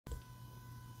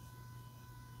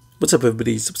What's up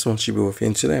everybody, Supersmallchibiwolf here,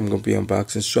 and today I'm going to be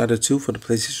unboxing Strider 2 for the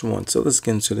PlayStation 1. So let's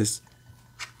get into this.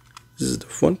 This is the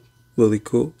front, really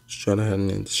cool. Strider hiding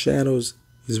in the shadows.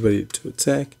 He's ready to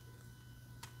attack.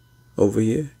 Over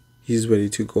here, he's ready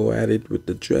to go at it with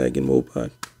the Dragon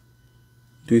Robot.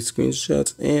 3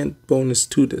 screenshots and bonus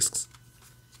 2 discs.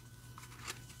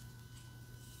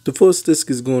 The first disc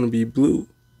is going to be blue,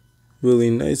 really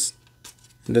nice.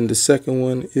 And then the second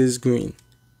one is green.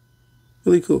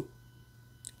 Really cool.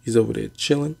 He's over there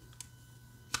chilling.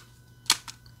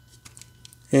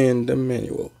 And the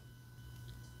manual.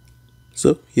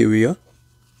 So here we are.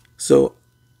 So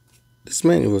this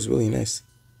manual is really nice.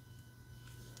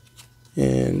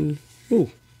 And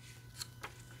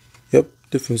yep,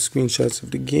 different screenshots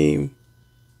of the game.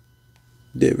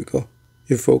 There we go.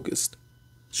 You're focused.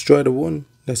 Strider 1,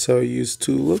 that's how it used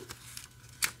to look.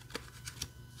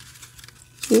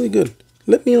 It's really good.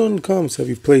 Let me know in the comments, have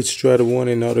you played Strider 1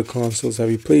 and other consoles?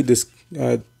 Have you played this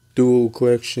dual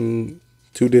collection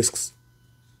 2 discs?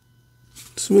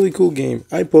 It's a really cool game.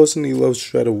 I personally love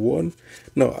Strider 1.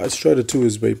 No, Strider 2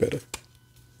 is way better.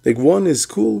 Like 1 is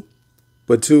cool,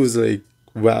 but 2 is like,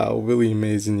 wow, really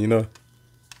amazing, you know?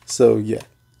 So yeah,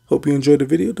 hope you enjoyed the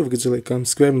video. Don't forget to like, comment,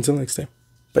 subscribe. Until next time.